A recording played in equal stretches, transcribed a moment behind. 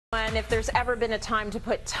And if there's ever been a time to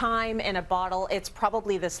put time in a bottle, it's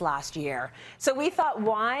probably this last year. So we thought,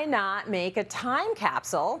 why not make a time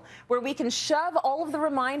capsule where we can shove all of the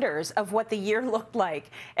reminders of what the year looked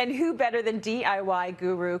like? And who better than DIY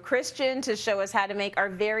guru Christian to show us how to make our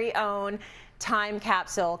very own time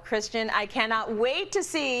capsule. Christian, I cannot wait to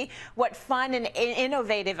see what fun and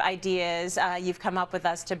innovative ideas you've come up with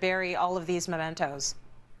us to bury all of these mementos.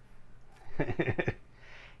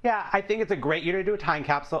 Yeah, I think it's a great year to do a time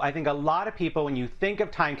capsule. I think a lot of people, when you think of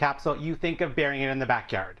time capsule, you think of burying it in the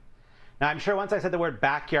backyard. Now, I'm sure once I said the word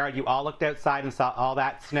backyard, you all looked outside and saw all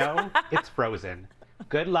that snow. It's frozen.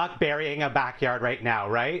 Good luck burying a backyard right now,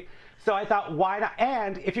 right? So I thought, why not?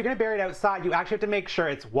 And if you're going to bury it outside, you actually have to make sure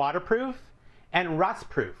it's waterproof and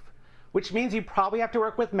rust-proof, which means you probably have to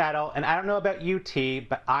work with metal. And I don't know about you, T,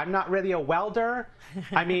 but I'm not really a welder.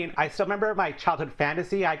 I mean, I still remember my childhood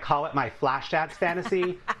fantasy. I call it my Flashdance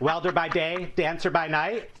fantasy. Welder by day, dancer by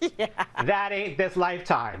night. Yeah. That ain't this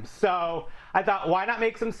lifetime. So I thought, why not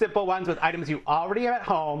make some simple ones with items you already have at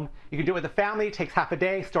home? You can do it with the family. It takes half a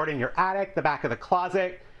day. Store it in your attic, the back of the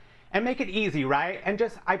closet, and make it easy, right? And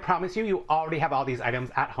just, I promise you, you already have all these items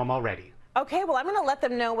at home already. Okay, well, I'm going to let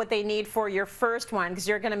them know what they need for your first one because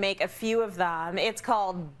you're going to make a few of them. It's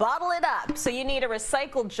called Bottle It Up. So you need a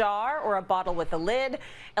recycled jar or a bottle with a lid,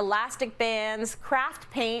 elastic bands, craft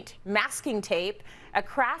paint, masking tape, a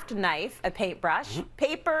craft knife, a paintbrush,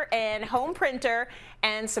 paper and home printer,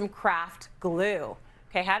 and some craft glue.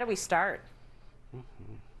 Okay, how do we start?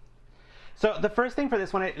 So the first thing for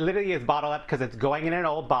this one, it literally is bottle up because it's going in an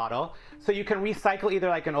old bottle. So you can recycle either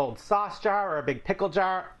like an old sauce jar or a big pickle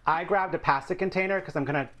jar. I grabbed a plastic container because I'm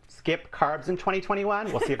going to skip carbs in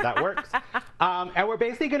 2021. We'll see if that works. And we're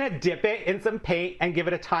basically going to dip it in some paint and give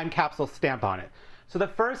it a time capsule stamp on it. So the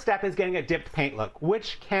first step is getting a dipped paint look,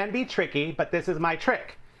 which can be tricky, but this is my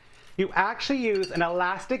trick. You actually use an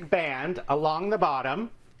elastic band along the bottom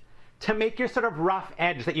to make your sort of rough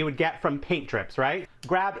edge that you would get from paint drips, right?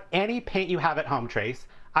 Grab any paint you have at home, Trace.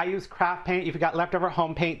 I use craft paint. If you got leftover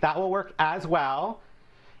home paint, that will work as well.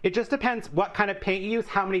 It just depends what kind of paint you use,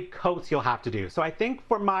 how many coats you'll have to do. So I think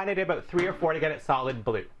for mine, I did about 3 or 4 to get it solid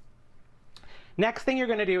blue. Next thing you're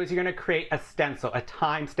gonna do is you're gonna create a stencil, a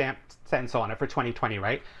time-stamped stencil on it for 2020,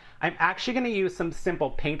 right? I'm actually gonna use some simple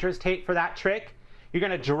painter's tape for that trick. You're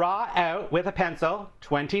going to draw out with a pencil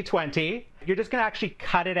 2020. You're just going to actually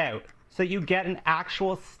cut it out so you get an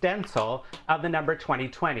actual stencil of the number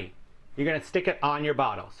 2020. You're going to stick it on your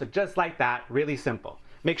bottle. So just like that, really simple.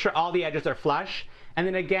 Make sure all the edges are flush. And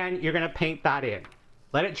then again, you're going to paint that in.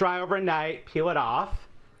 Let it dry overnight, peel it off.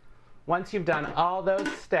 Once you've done all those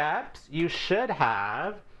steps, you should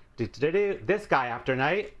have this guy after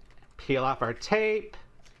night. Peel off our tape.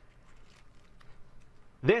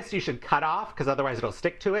 This you should cut off because otherwise it'll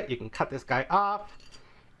stick to it. You can cut this guy off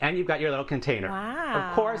and you've got your little container. Wow.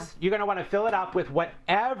 Of course, you're going to want to fill it up with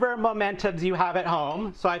whatever mementos you have at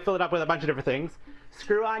home. So I fill it up with a bunch of different things.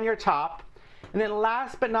 Screw on your top. And then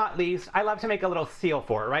last but not least, I love to make a little seal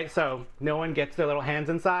for it, right? So no one gets their little hands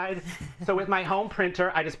inside. So with my home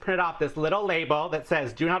printer, I just printed off this little label that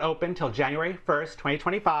says, do not open till January 1st,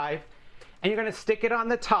 2025. And you're going to stick it on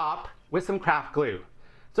the top with some craft glue.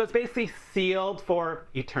 So it's basically sealed for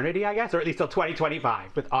eternity, I guess, or at least till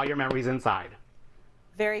 2025 with all your memories inside.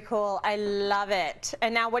 Very cool. I love it.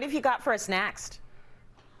 And now what have you got for us next?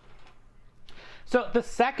 So the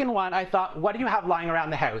second one, I thought, what do you have lying around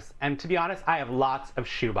the house? And to be honest, I have lots of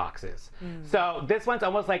shoe boxes. So this one's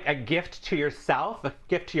almost like a gift to yourself, a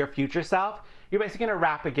gift to your future self. You're basically going to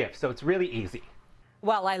wrap a gift, so it's really easy.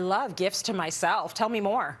 Well, I love gifts to myself. Tell me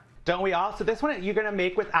more. Don't we all? So this one you're going to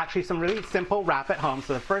make with actually some really simple wrap at home.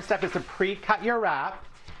 So the first step is to pre-cut your wrap.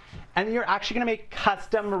 And then you're actually going to make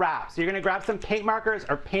custom wraps. So you're going to grab some paint markers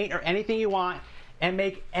or paint or anything you want and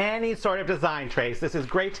make any sort of design, Trace. This is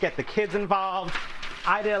great to get the kids involved.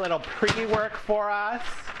 I did a little pre-work for us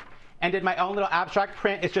and did my own little abstract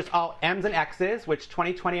print. It's just all M's and X's, which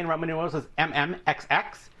 2020 in Roman numerals is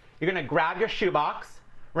MMXX. You're going to grab your shoebox.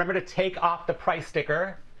 Remember to take off the price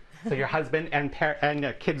sticker, so your husband and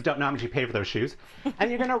kids don't know how much you pay for those shoes.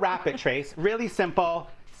 And you're going to wrap it, Trace. Really simple,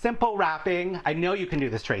 simple wrapping. I know you can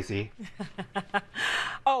do this, Tracy.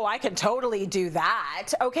 Oh, I can totally do that.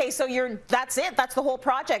 Okay, so that's it. That's the whole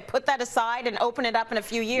project. Put that aside and open it up in a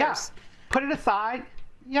few years. Yeah. Put it aside.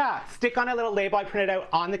 Yeah. Stick on a little label I printed out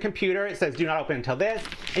on the computer. It says, do not open until this.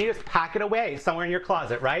 And you just pack it away somewhere in your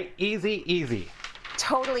closet, right? Easy, easy.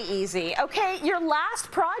 Totally easy. Okay, your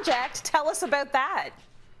last project. Tell us about that.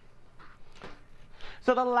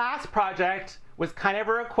 So the last project was kind of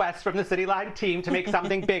a request from the Cityline team to make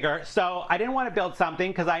something bigger. So I didn't want to build something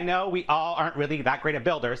because I know we all aren't really that great at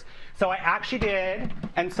builders. So I actually did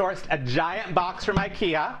and sourced a giant box from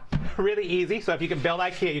IKEA. Really easy. So if you can build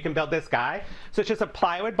IKEA, you can build this guy. So it's just a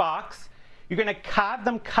plywood box. You're going to have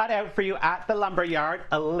them cut out for you at the lumber yard,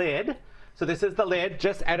 a lid. So this is the lid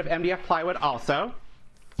just out of MDF plywood also.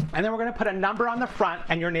 And then we're going to put a number on the front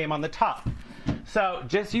and your name on the top. So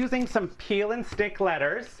just using some peel and stick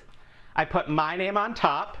letters, I put my name on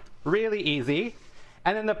top, really easy.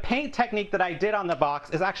 And then the paint technique that I did on the box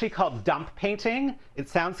is actually called dump painting. It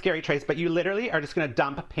sounds scary, Trace, but you literally are just going to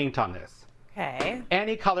dump paint on this. Okay.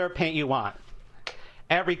 Any color of paint you want.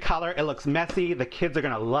 Every color, it looks messy. The kids are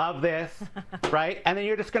going to love this, right? And then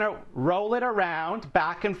you're just going to roll it around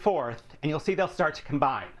back and forth, and you'll see they'll start to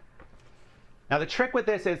combine. Now the trick with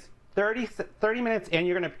this is 30 minutes in,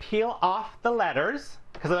 you're going to peel off the letters,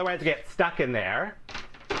 because otherwise they get stuck in there.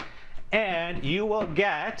 And you will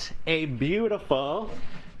get a beautiful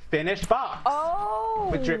finished box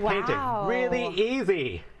with drip painting. Really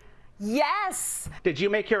easy. Yes. Did you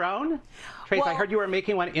make your own? Trace, Well, I heard you were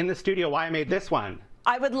making one in the studio. Why I made this one?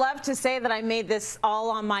 I would love to say that I made this all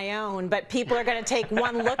on my own, but people are going to take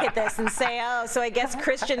one look at this and say, oh, so I guess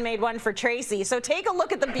Christian made one for Tracy. So take a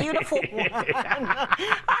look at the beautiful one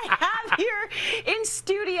I have here in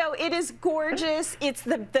studio. It is gorgeous. It's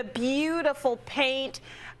the beautiful paint.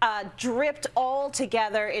 Dripped all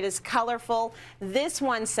together. It is colorful. This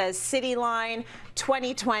one says Cityline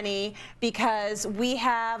 2020 because we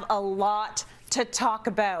have a lot to talk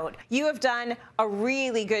about. You have done a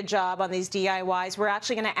really good job on these DIYs. We're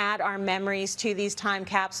actually going to add our memories to these time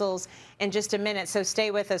capsules in just a minute, so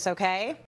stay with us, okay?